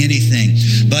about anything,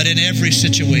 but in every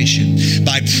situation,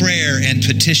 by prayer and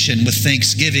petition with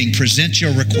thanksgiving, present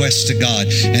your requests to God,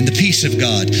 and the peace of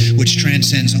God, which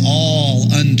transcends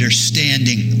all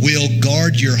understanding, will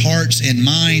guard your hearts and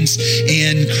minds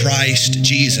in Christ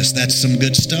Jesus. That's some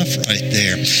good stuff right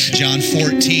there. John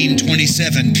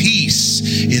 14:27, peace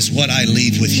is what I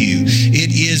leave with you.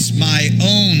 It is my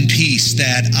own peace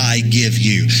that I give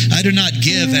you. I do not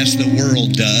give as the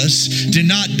world does. Do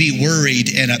not be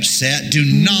worried and upset. Do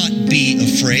not be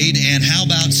afraid. And how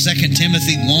about 2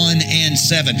 Timothy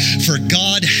 1:7? For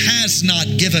God has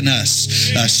not given us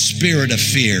a spirit of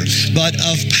fear, but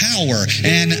of power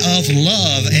and of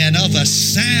love and of a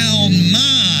sound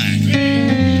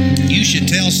mind. You should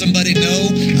tell somebody, no,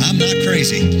 I'm not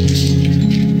crazy.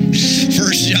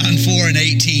 1 John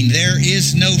 4:18, there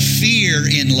is no fear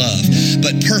in love,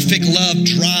 but perfect love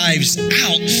drives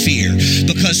out fear,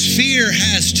 because fear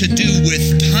has to do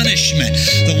with punishment.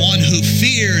 The one who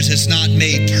fears is not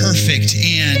made perfect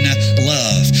in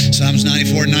love. Psalms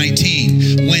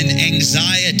 94:19, when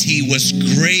anxiety was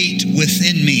great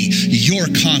within me, your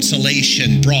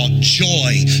consolation brought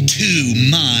joy to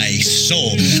my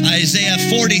soul. Isaiah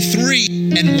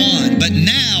 43:1, but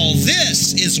now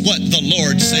this is what the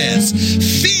Lord says,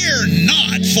 fear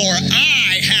not, for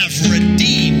I have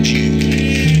redeemed you.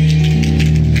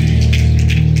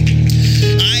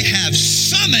 I have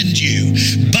summoned you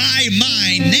by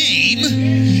my name.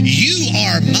 You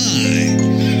are mine.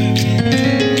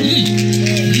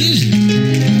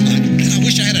 I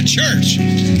wish I had a church.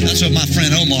 That's what my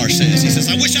friend Omar says. He says,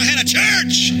 I wish I had a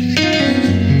church.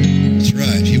 That's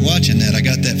right. If you're watching that, I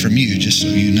got that from you, just so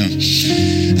you know.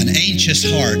 An anxious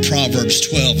heart, Proverbs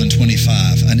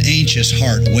 12:25. An anxious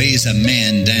heart weighs a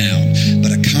man down,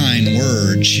 but a kind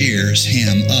word cheers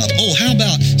him up. Oh, how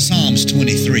about Psalms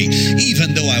 23?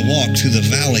 Even though I walk through the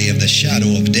valley of the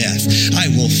shadow of death, I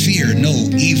will fear no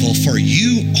evil, for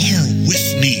you are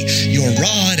with me. Your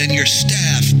rod and your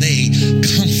staff, they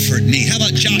comfort me. How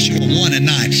about Joshua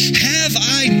 1:9? Have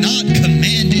I not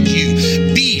commanded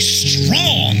you? Be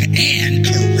strong and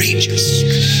courageous.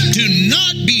 Do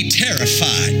not be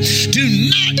terrified. Do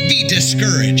not be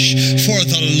discouraged, for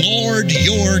the Lord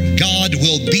your God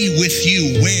will be with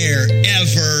you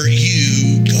wherever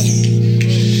you go.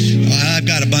 I've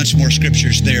got a bunch more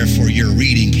scriptures there for your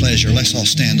reading pleasure. Let's all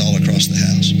stand all across the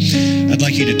house. I'd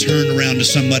like you to turn around to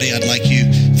somebody. I'd like you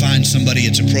to find somebody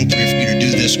it's appropriate for you to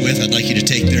do this with. I'd like you to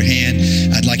take their hand.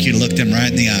 I'd like you to look them right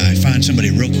in the eye. Find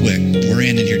somebody real quick. We're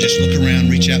ending here. Just look around,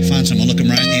 reach out, find someone, look them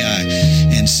right in the eye,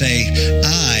 and say,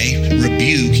 I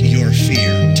rebuke your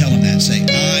fear. Tell them that. Say,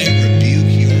 I rebuke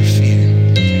your fear.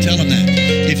 Tell them that.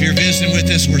 If you're visiting with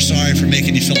us, we're sorry for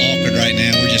making you feel awkward right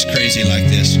now. We're just crazy like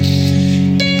this.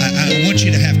 I want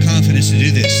you to have confidence to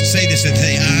do this. Say this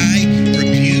today, I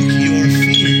rebuke your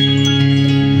fear.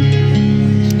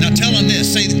 Now tell them this.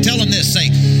 Say,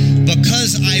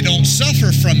 because I don't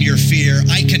suffer from your fear,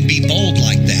 I can be bold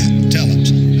like that. Tell them.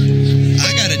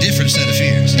 I got a different set of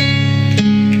fears.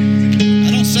 I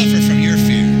don't suffer from your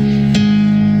fear.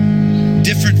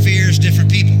 Different fears,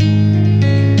 different people.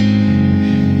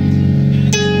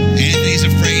 Anthony's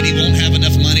afraid he won't have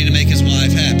enough money to make his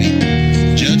wife happy.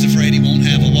 Judd's afraid he won't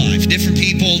have a wife. Different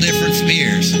people, different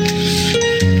fears.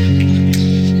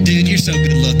 Dude, you're so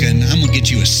good looking. I'm going to get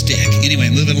you a stick. Anyway,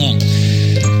 moving along.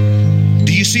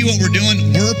 Do you see what we're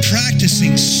doing? We're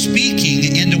practicing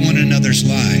speaking into one another's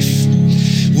life.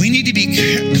 We need to be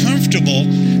comfortable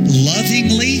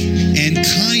lovingly and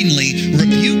kindly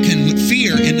rebuking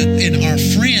fear in our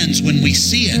friends when we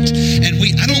see it. And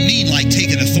I don't mean like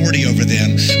taking authority over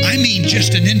them. I mean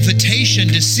just an invitation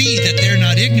to see that they're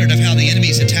not ignorant of how the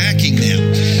enemy's attacking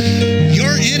them.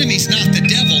 Your enemy's not the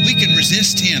devil. We can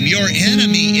resist him. Your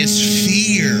enemy is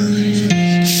fear.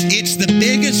 It's the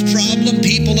biggest problem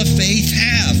people of faith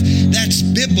have. That's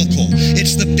biblical.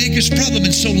 It's the biggest problem.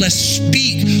 And so let's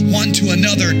speak one to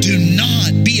another. Do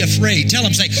not be afraid. Tell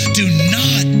them, say, do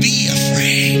not be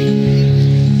afraid.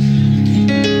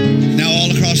 Now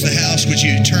all across the house, would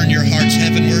you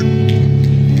heavenward.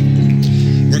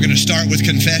 We're going to start with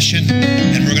confession,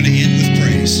 and we're going to end with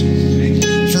praise.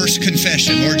 First,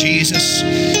 confession. Lord Jesus,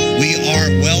 we are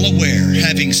well aware,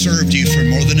 having served you for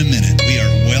more than a minute, we are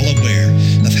well aware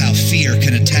of how fear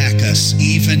can attack us,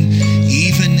 even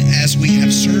as we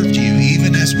have served you,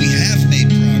 even as we have made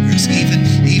progress,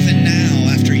 even now,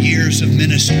 after years of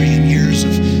ministry and years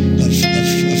of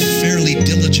fairly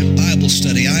diligent Bible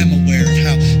study, I am aware of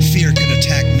how fear can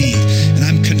attack me. And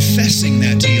I'm confessing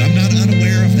that to you. I'm not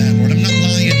unaware of that, Lord. I'm not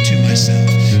lying to myself.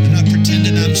 I'm not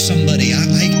pretending I'm somebody.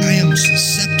 I am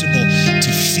susceptible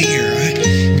to fear.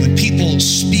 When people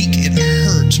speak, it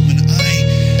hurts. When I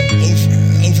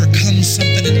overcome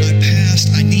something in my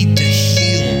past, I need to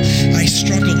heal. I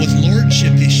struggle with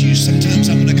lordship issues. Sometimes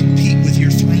I want to compete with your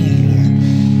throne,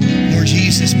 Lord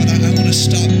Jesus, but I want to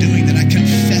stop doing that. I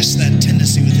confess that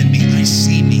tendency within me. I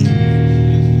see me.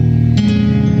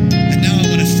 And now I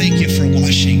want to thank you for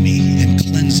washing me and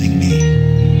cleansing me.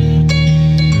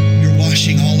 You're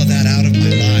washing all of that out of my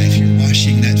life. You're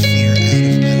washing that fear out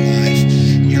of my life.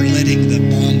 You're letting the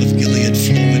balm of Gilead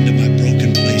flow into my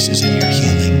broken places, and you're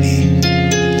healing me.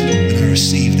 And I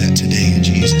receive that today in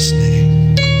Jesus'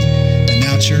 name. And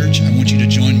now, church, I want you to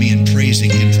join me in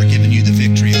praising him for giving you the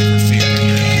victory over fear in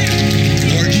your life.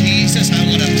 Lord Jesus, I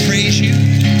want to praise you.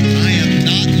 I am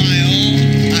not my own.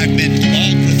 I've been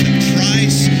bought with a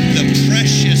price. The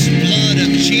precious blood of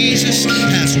Jesus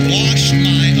has washed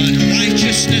my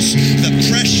unrighteousness. The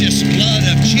precious blood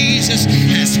of Jesus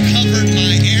has covered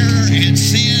my error and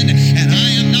sin. And I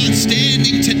am not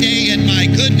standing today in my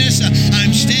goodness.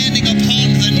 I'm standing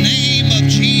upon the name of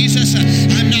Jesus.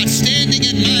 I'm not standing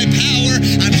in my power.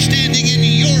 I'm standing in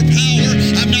your power.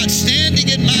 I'm not standing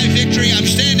in my victory. I'm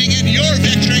standing in your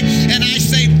victory. And I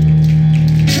say,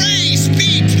 praise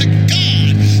be to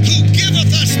God who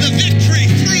giveth us the victory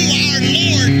through our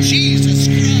Lord Jesus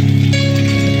Christ.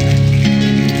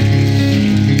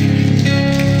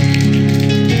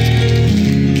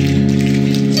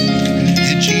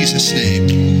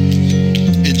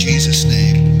 In Jesus'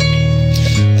 name,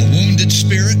 a wounded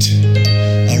spirit,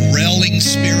 a railing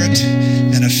spirit,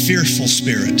 and a fearful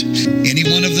spirit. Any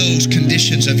one of those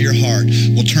conditions of your heart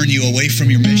will turn you away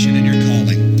from your mission and your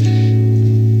calling.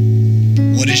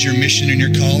 What is your mission and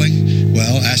your calling?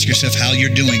 Well, ask yourself how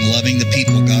you're doing loving the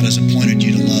people God has appointed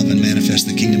you to love and manifest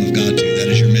the kingdom of God to. That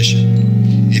is your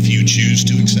mission. If you choose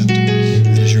to accept it,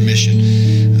 that is your mission.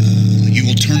 You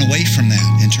will turn away from that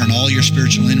and turn all your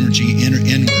spiritual energy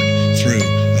inward through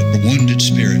a wounded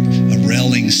spirit, a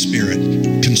railing spirit,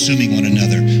 consuming one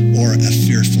another, or a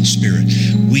fearful spirit.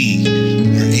 We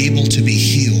are able to be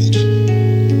healed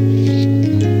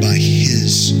by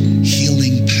his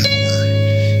healing power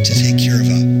to take care of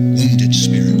a wounded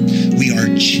spirit. We are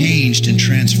changed and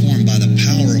transformed by the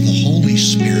power of the Holy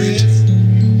Spirit.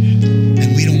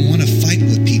 And we don't want to fight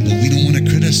with people. We don't want to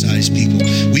criticize people.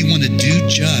 We want to do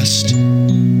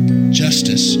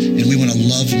justice, and we want to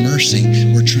love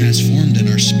mercy. We're transformed in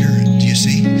our spirit. Do you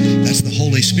see? That's the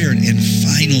Holy Spirit. And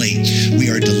finally, we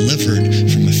are delivered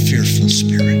from a fearful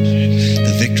spirit.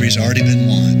 The victory's already been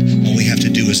won. All we have to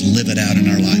do is live it out in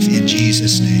our life in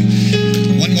Jesus' name.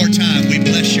 One more time, we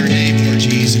bless your name, Lord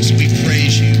Jesus. We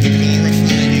praise you. We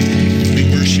glorify you. We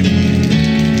worship you.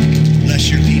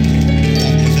 Bless your people.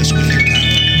 Walk with us with your power.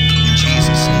 In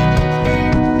Jesus' name.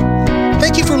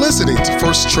 Thank you for listening to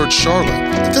First Church Charlotte.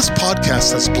 If this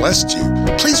podcast has blessed you,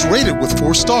 please rate it with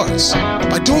 4 stars.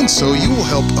 By doing so, you will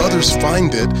help others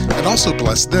find it and also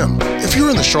bless them. If you're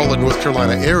in the Charlotte, North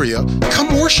Carolina area,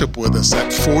 come worship with us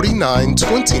at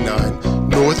 4929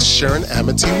 North Sharon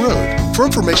Amity Road. For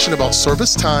information about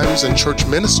service times and church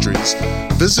ministries,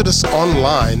 visit us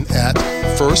online at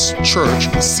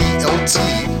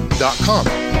firstchurchclt.com.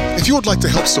 If you would like to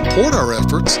help support our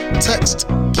efforts, text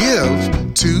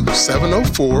GIVE to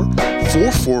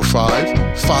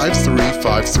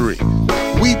 704-445-5353.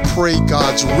 We pray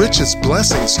God's richest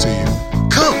blessings to you.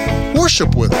 Come,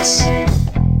 worship with us.